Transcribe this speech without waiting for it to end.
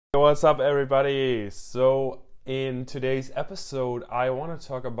what's up, everybody? So, in today's episode, I want to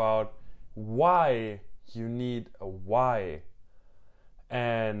talk about why you need a why.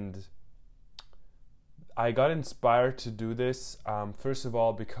 And I got inspired to do this, first of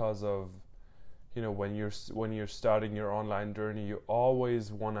all, because of when you're starting your online journey, you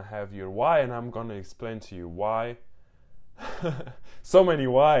always want to have your why, and I'm gonna explain to you why. So many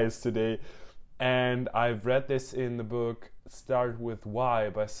whys today. And I've read this in the book Start With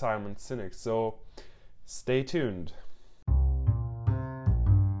Why by Simon Sinek. So stay tuned.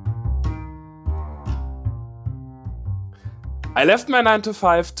 I left my 9 to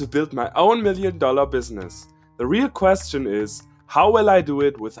 5 to build my own $1 million business. The real question is, how will I do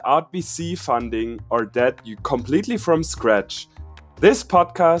it without VC funding or debt you completely from scratch? This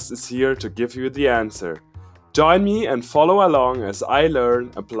podcast is here to give you the answer. Join me and follow along as I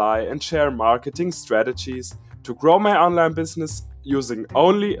learn, apply, and share marketing strategies to grow my online business using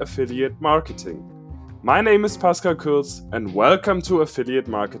only affiliate marketing. My name is Pascal Kurz, and welcome to Affiliate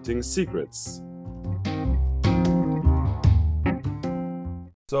Marketing Secrets.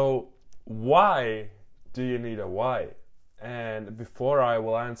 So, why do you need a why? And before I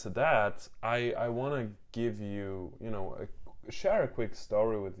will answer that, I want to give you, share a quick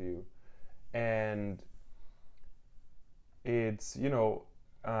story with you. And it's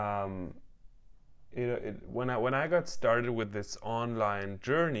when I got started with this online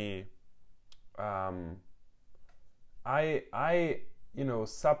journey, I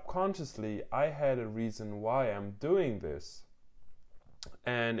subconsciously I had a reason why I'm doing this,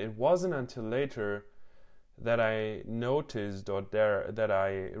 and it wasn't until later that I noticed that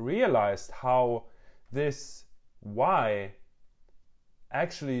I realized how this why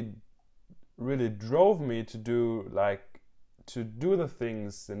actually really drove me to do the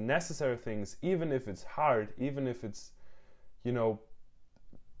things, the necessary things, even if it's hard, even if it's,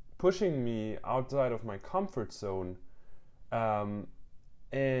 pushing me outside of my comfort zone.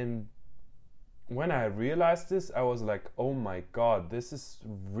 And when I realized this, I was like, oh my God, this is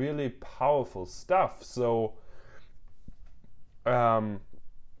really powerful stuff. So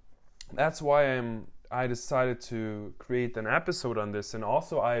that's why I decided to create an episode on this. And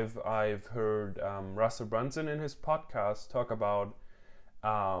also I've heard Russell Brunson in his podcast talk about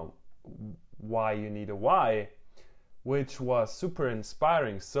why you need a why, which was super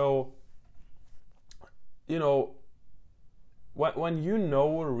inspiring. So, when you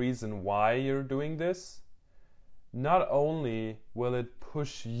know a reason why you're doing this, not only will it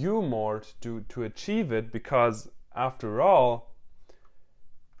push you more to achieve it, because after all,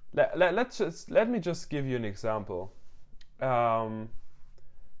 let me just give you an example.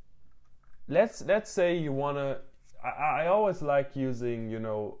 Let's say you wanna. I always like using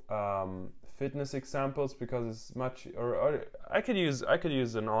fitness examples because it's much. Or I could use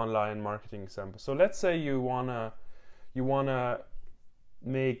an online marketing example. So let's say you wanna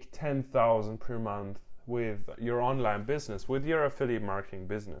make 10,000 per month with your online business, with your affiliate marketing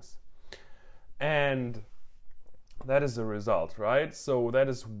business, and that is the result, right? So that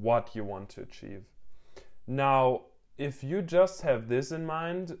is what you want to achieve. Now, if you just have this in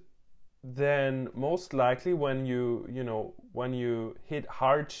mind, then most likely when you hit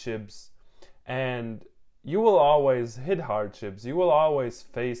hardships, and you will always hit hardships, you will always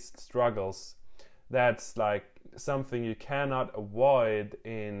face struggles. That's like something you cannot avoid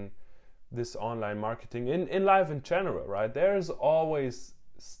in this online marketing, in life in general, right? There's always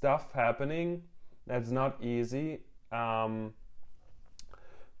stuff happening that's not easy.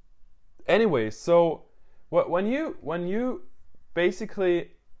 Anyway, so when you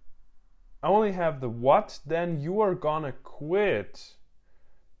basically only have the what, then you are gonna quit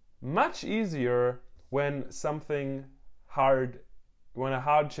much easier when something hard, when a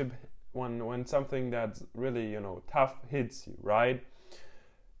hardship, when something that's really tough hits you, right?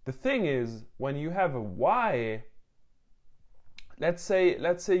 The thing is, when you have a why, let's say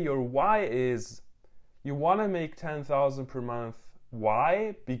your why is you want to make 10,000 per month.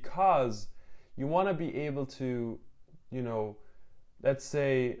 Why? Because you want to be able to, let's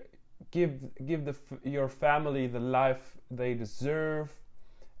say, give your family the life they deserve.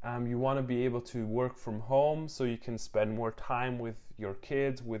 You want to be able to work from home so you can spend more time with your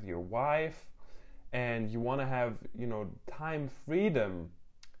kids, with your wife, and you want to have, time freedom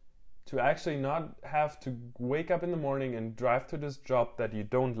to actually not have to wake up in the morning and drive to this job that you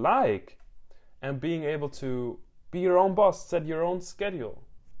don't like, and being able to be your own boss, set your own schedule,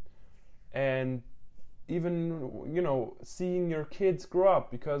 and even seeing your kids grow up,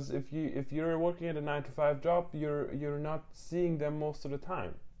 because if you're working at a 9 to 5 job, you're not seeing them most of the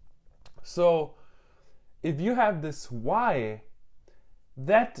time. So if you have this why,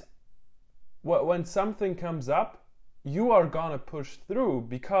 that when something comes up, you are gonna push through,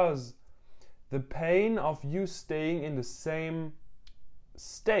 because the pain of you staying in the same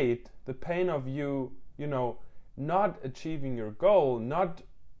state, the pain of you, not achieving your goal, not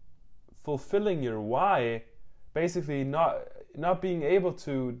fulfilling your why, basically not being able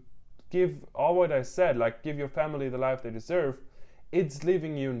to give all what I said, like give your family the life they deserve, it's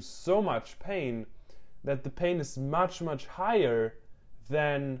leaving you in so much pain that the pain is much, much higher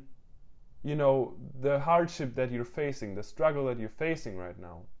than, the hardship that you're facing, the struggle that you're facing right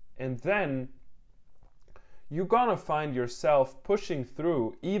now. And then you're gonna find yourself pushing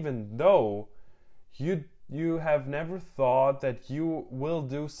through, even though you have never thought that you will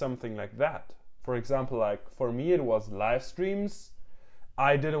do something like that. For example, like for me, it was live streams.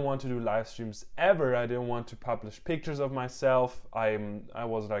 I didn't want to do live streams ever. I didn't want to publish pictures of myself. I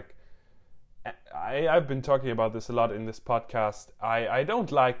was like, I've been talking about this a lot in this podcast. I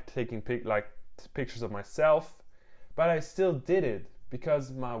don't like taking pictures of myself, but I still did it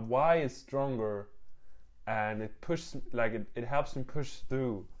because my why is stronger, and it helps me push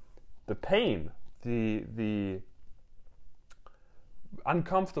through the pain, the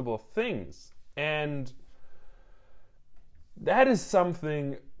uncomfortable things. And that is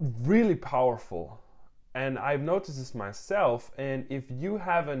something really powerful, and I've noticed this myself. And if you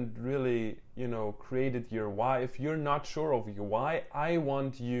haven't really created your why, if you're not sure of your why, I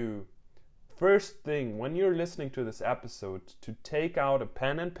want you, first thing when you're listening to this episode, to take out a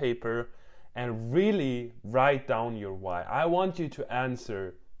pen and paper and really write down your why. I want you to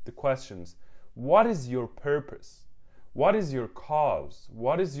answer the questions: what is your purpose? What is your cause?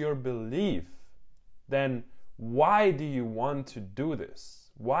 What is your belief? Then why do you want to do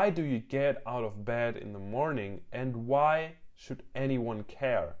this? Why do you get out of bed in the morning? And why should anyone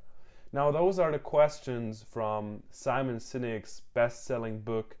care? Now, those are the questions from Simon Sinek's best-selling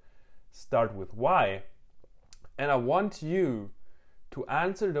book, Start With Why. And I want you to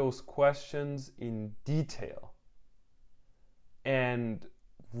answer those questions in detail. And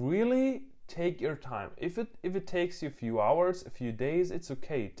really take your time. If it takes you a few hours, a few days, it's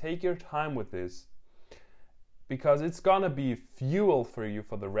okay. Take your time with this, because it's gonna be fuel for you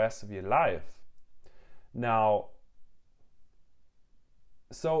for the rest of your life. Now,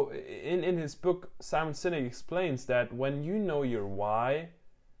 so in his book, Simon Sinek explains that when you know your why,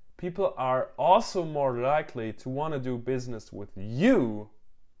 people are also more likely to want to do business with you,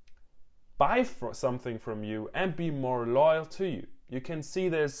 buy something from you, and be more loyal to you. You can see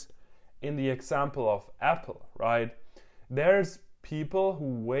this in the example of Apple, right? There's people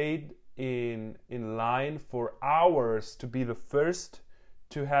who wait in line for hours to be the first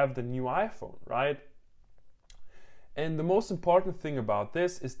to have the new iPhone, right? And the most important thing about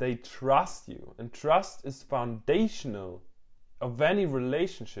this is they trust you, and trust is foundational of any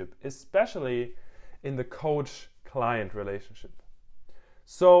relationship, especially in the coach-client relationship.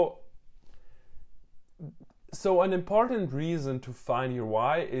 So an important reason to find your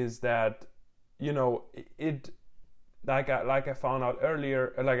why is that, like I found out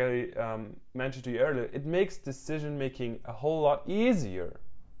earlier, like I mentioned to you earlier, it makes decision making a whole lot easier.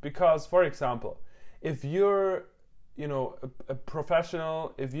 Because, for example, if you're a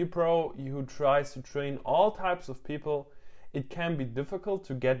professional, if you're pro who tries to train all types of people, it can be difficult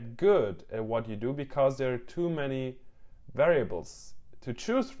to get good at what you do because there are too many variables to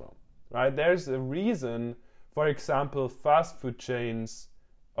choose from, right? There's a reason, for example, fast food chains,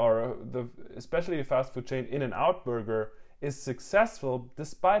 or especially the fast food chain In-N-Out Burger, is successful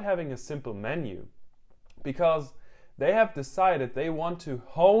despite having a simple menu, because they have decided they want to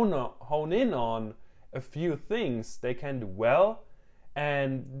hone in on a few things they can do well,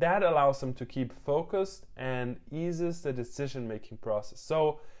 and that allows them to keep focused and eases the decision-making process.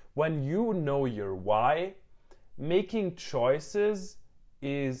 So when you know your why, making choices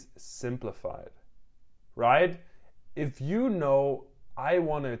is simplified, right? If you know, I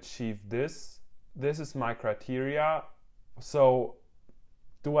want to achieve this is my criteria, so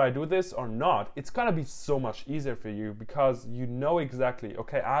do I do this or not? It's gonna be so much easier for you, because you know exactly,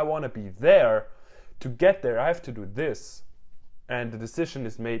 okay, I want to be there. To get there, I have to do this. And the decision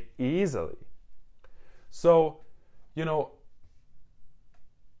is made easily. So,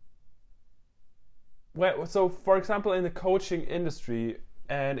 so for example, in the coaching industry,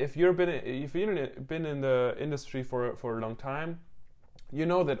 and if you've been in the industry for a long time, you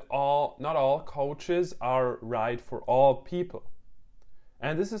know that not all coaches are right for all people.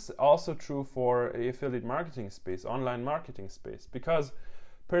 And this is also true for the affiliate marketing space, online marketing space, because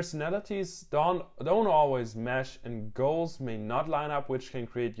personalities don't always mesh, and goals may not line up, which can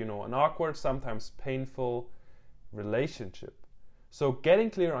create, an awkward, sometimes painful relationship. So getting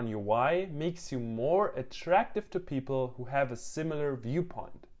clear on your why makes you more attractive to people who have a similar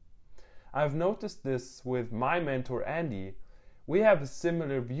viewpoint. I've noticed this with my mentor Andy. We have a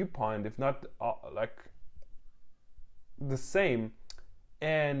similar viewpoint, if not like the same,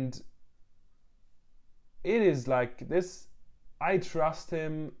 and it is like this. I trust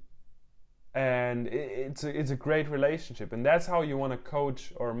him, and it's a great relationship, and that's how you want a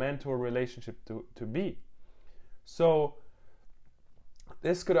coach or mentor relationship to be. So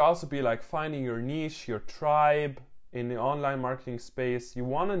this could also be like finding your niche, your tribe in the online marketing space. You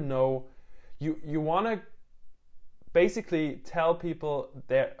want to know, you want to basically tell people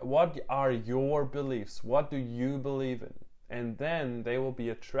that what are your beliefs, what do you believe in, and then they will be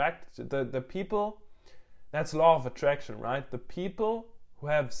attracted. The people, that's law of attraction, right? The people who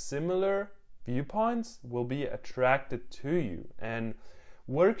have similar viewpoints will be attracted to you, and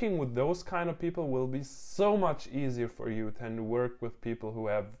working with those kind of people will be so much easier for you than to work with people who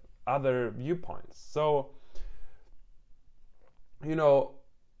have other viewpoints. So, you know,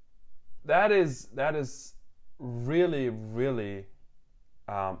 that is really, really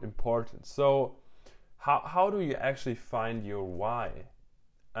important. So how do you actually find your why?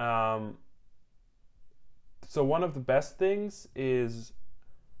 So one of the best things is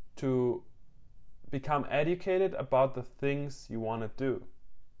to become educated about the things you want to do.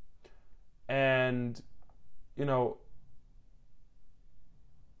 And, you know,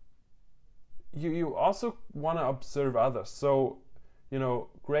 you also want to observe others. So, you know,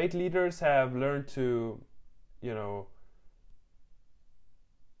 great leaders have learned to, you know,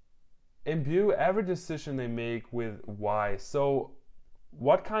 imbue every decision they make with why. So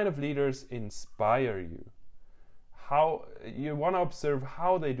what kind of leaders inspire you? How you want to observe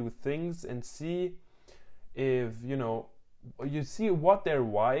how they do things and see if, you know, you see what their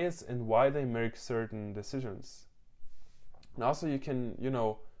why is and why they make certain decisions. And also you can, you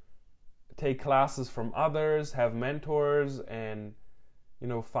know, take classes from others, have mentors, and, you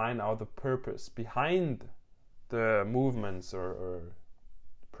know, find out the purpose behind the movements or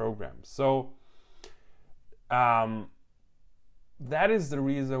programs. So that is the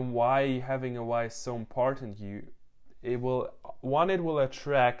reason why having a why is so important. It will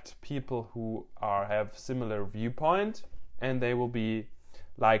attract people who have similar viewpoint, and they will be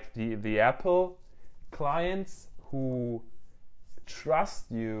like the Apple clients who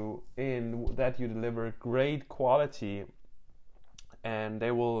trust you in that you deliver great quality, and they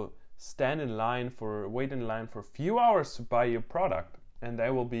will wait in line for a few hours to buy your product, and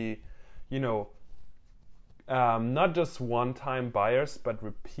they will be, you know, not just one-time buyers but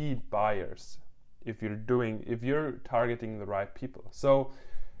repeat buyers if you're targeting the right people. So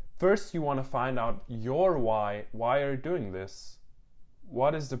first you want to find out your why are you doing this,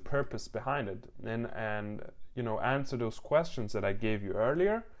 what is the purpose behind it, and you know, answer those questions that I gave you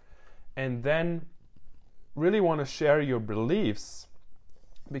earlier, and then really want to share your beliefs,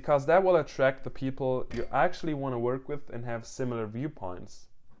 because that will attract the people you actually want to work with and have similar viewpoints.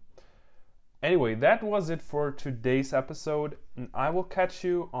 Anyway, that was it for today's episode, and I will catch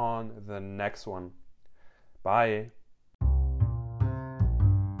you on the next one. Bye.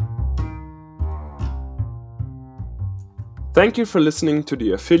 Thank you for listening to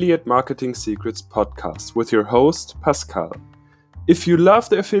the Affiliate Marketing Secrets podcast with your host, Pascal. If you love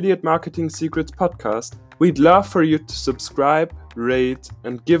the Affiliate Marketing Secrets podcast, we'd love for you to subscribe, rate,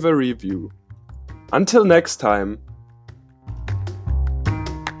 and give a review. Until next time,